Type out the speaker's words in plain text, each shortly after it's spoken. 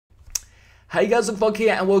Hey guys, I'm Fog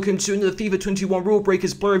here and welcome to another FIFA 21 Rule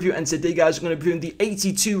Breakers player review, and today guys we're going to be doing the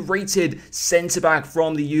 82 rated centre back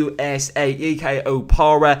from the USA,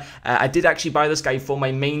 Opara. I did actually buy this guy for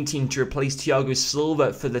my main team to replace Thiago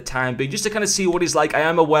Silva for the time being, just to kind of see what he's like. I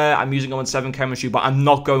am aware I'm using him on 7 chemistry, but I'm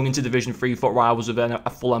not going into Division 3 foot rivals with a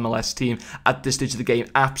full MLS team at this stage of the game.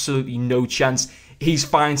 Absolutely no chance. He's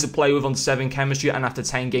fine to play with on 7 chemistry, and after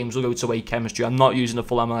 10 games we'll go to 8 chemistry. I'm not using a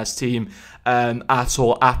full MLS team at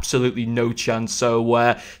all. Absolutely no chance.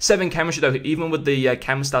 So 7 chemistry though, even with the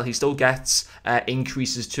chem style, he still gets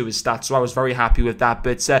increases to his stats. So I was very happy with that.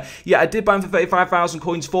 But yeah, I did buy him for 35,000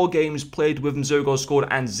 coins. 4 games played with him, 0 goals scored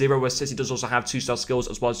and 0 assists. He does also have 2-star skills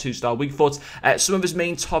as well as 2-star weak foot. Some of his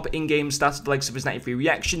main top in-game stats, the likes of his 93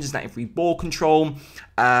 reactions, his 93 ball control,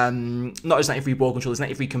 not his 93 ball control, his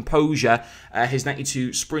 93 composure, his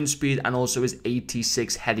 92 sprint speed, and also his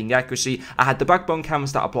 86 heading accuracy. I had the backbone cam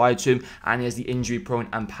stat applied to him, and he has the injury prone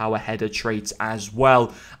and power header traits as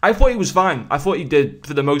well. I thought he was fine. I thought he did,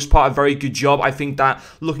 for the most part, a very good job. I think that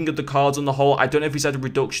looking at the cards on the whole, I don't know if he's had a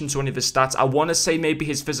reduction to any of his stats. I want to say maybe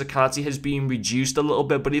his physicality has been reduced a little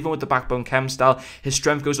bit, but even with the backbone chem style, his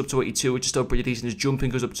strength goes up to 82, which is still pretty decent. His jumping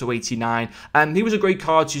goes up to 89. And he was a great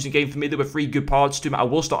card choosing game for me. There were 3 good parts to him. I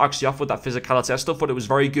will start actually off with that physicality. I still thought it was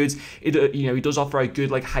very good. He does offer a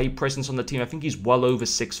good height presence on the team. I think he's well over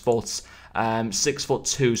 6 foot.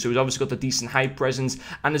 6'2", so he's obviously got the decent height presence,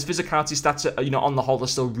 and his physicality stats are, on the whole, are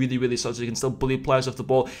still really solid. So he can still bully players off the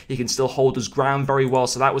ball, he can still hold his ground very well,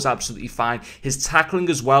 so that was absolutely fine. His tackling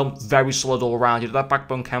as well, very solid all around. That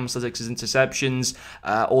backbone chem statistics, his interceptions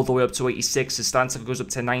all the way up to 86, his stance tackle goes up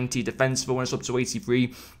to 90, defensive awareness up to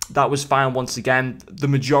 83. That was fine once again. The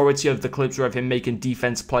majority of the clips were of him making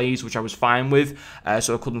defense plays, which I was fine with,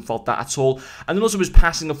 so I couldn't fault that at all. And then also his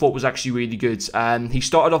passing, I thought, was actually really good. He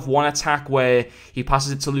started off one attack where he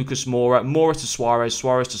passes it to Lucas Moura, Moura to Suarez,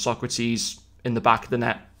 Suarez to Socrates in the back of the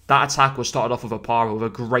net. That attack was started off with Opara with a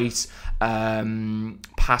great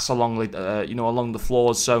pass along, along the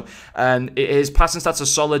floors. So his passing stats are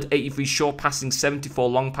solid: 83 short passing, 74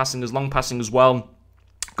 long passing. His long passing as well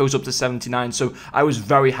goes up to 79, so I was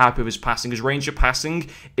very happy with his passing. His range of passing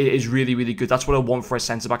is really good. That's what I want for a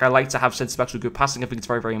centre-back. I like to have centre-backs with good passing. I think it's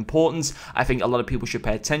very important. I think a lot of people should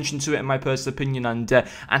pay attention to it, in my personal opinion, and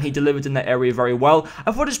he delivered in that area very well.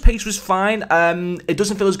 I thought his pace was fine. It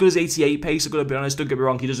doesn't feel as good as 88 pace, I've got to be honest. Don't get me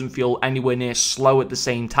wrong, he doesn't feel anywhere near slow at the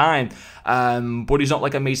same time, but he's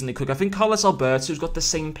not amazingly quick. I think Carlos Alberto's got the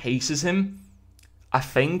same pace as him, I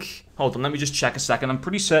think. Hold on, let me just check a second. I'm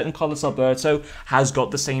pretty certain Carlos Alberto has got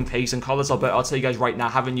the same pace, and Carlos Alberto, I'll tell you guys right now,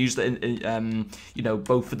 having used it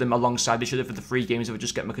both of them alongside each other for the 3 games, if I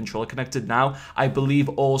just get my controller connected now, I believe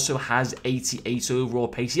also has 88 overall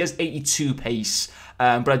pace. He has 82 pace,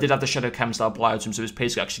 but I did have the shadow chem style applied to him, so his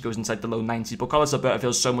pace actually goes inside the low 90s. But Carlos Alberto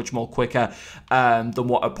feels so much more quicker than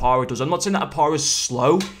what Opara does. I'm not saying that Opara is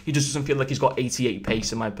slow, he just doesn't feel like he's got 88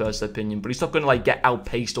 pace in my personal opinion, but he's not going to get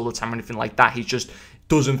outpaced all the time or anything like that. He just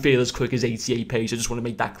doesn't feel as quick as 88 pace. I just want to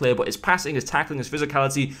make that clear. But his passing, his tackling, his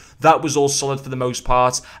physicality, that was all solid for the most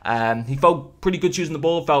part. He felt pretty good choosing the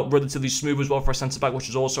ball, felt relatively smooth as well for a centre-back, which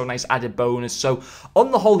is also a nice added bonus. So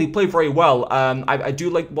on the whole, he played very well. I do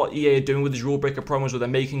like what EA are doing with his rule breaker promos, where they're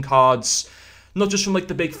making cards not just from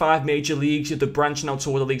the big 5 major leagues. They're branching out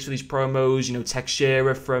to other leagues for these promos.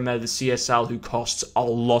 Texera from the CSL, who costs a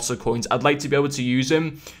lot of coins. I'd like to be able to use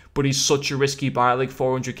him, but he's such a risky buy,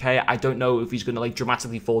 400k. I don't know if he's going to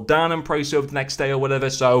dramatically fall down in price over the next day or whatever,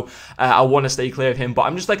 so I want to stay clear of him. But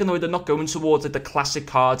I'm just in the way they're not going towards the classic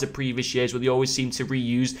cards of previous years, where they always seem to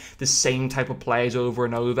reuse the same type of players over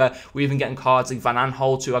and over. We're even getting cards like Van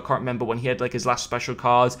Aanholt, who I can't remember when he had his last special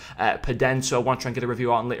card, Pedent, so I want to try and get a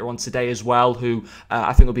review on later on today as well, who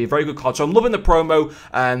I think will be a very good card. So I'm loving the promo,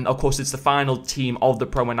 and of course it's the final team of the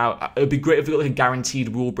promo now. It would be great if we got a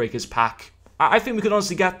guaranteed Rule Breakers pack. I think we could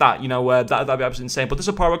honestly get that, that'd be absolutely insane. But this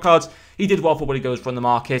Opara card, he did well for what he goes for on the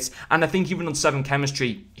market, and I think even on 7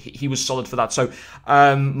 chemistry, he was solid for that. So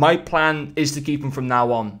my plan is to keep him from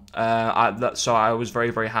now on. So I was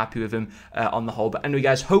very happy with him on the whole. But anyway,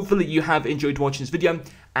 guys, hopefully you have enjoyed watching this video,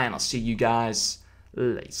 and I'll see you guys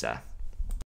later.